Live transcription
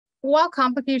while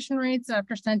complication rates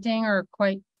after stenting are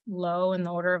quite low in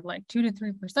the order of like 2 to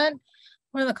 3%,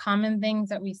 one of the common things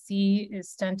that we see is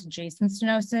stent-adjacent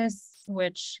stenosis,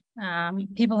 which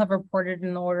people have reported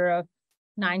in the order of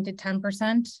 9 to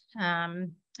 10%.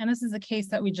 And this is a case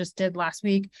that we just did last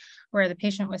week where the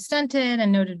patient was stented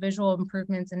and noted visual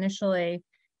improvements initially.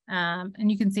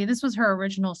 And you can see this was her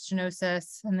original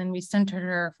stenosis. And then we stented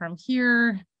her from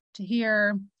here to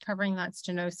here, covering that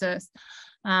stenosis.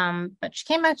 But she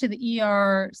came back to the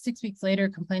ER 6 weeks later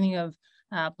complaining of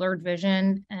blurred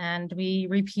vision, and we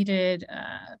repeated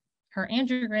her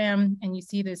angiogram, and you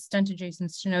see this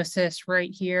stent-adjacent stenosis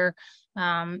right here.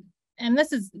 And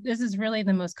this is really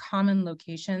the most common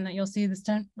location that you'll see the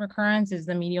stent recurrence is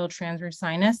the medial transverse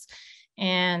sinus.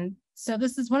 And so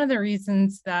this is one of the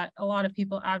reasons that a lot of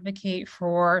people advocate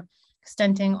for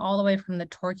stenting all the way from the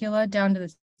torcula down to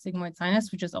the sigmoid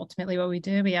sinus, which is ultimately what we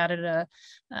did. We added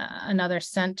another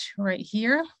stent right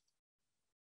here.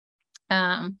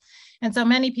 And so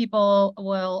many people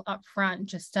will upfront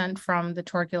just stent from the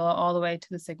torcula all the way to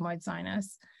the sigmoid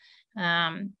sinus.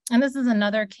 And this is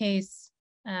another case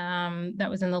that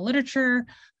was in the literature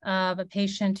of a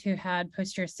patient who had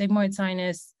posterior sigmoid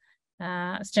sinus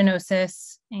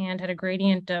stenosis and had a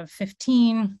gradient of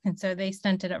 15. And so they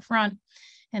stented up front.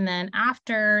 And then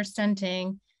after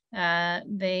stenting,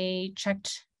 they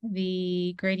checked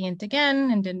the gradient again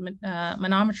and did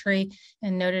manometry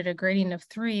and noted a gradient of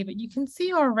 3. But you can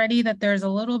see already that there's a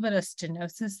little bit of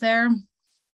stenosis there.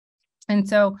 And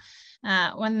so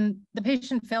when the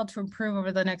patient failed to improve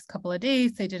over the next couple of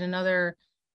days, they did another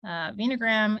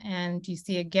venogram, and you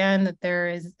see again that there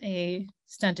is a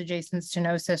stent-adjacent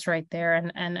stenosis right there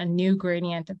and a new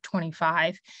gradient of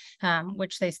 25,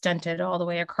 which they stented all the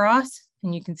way across.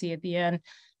 And you can see at the end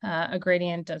a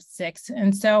gradient of 6.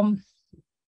 And so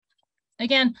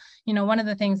again, one of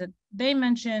the things that they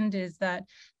mentioned is that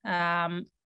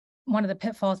one of the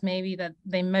pitfalls may be that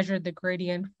they measured the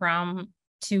gradient from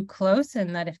too close,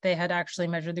 and that if they had actually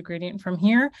measured the gradient from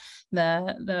here,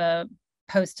 the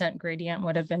post-stent gradient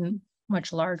would have been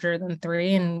much larger than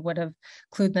 3 and would have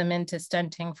clued them into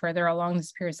stenting further along the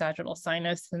superior sagittal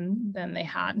sinus than they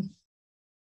had.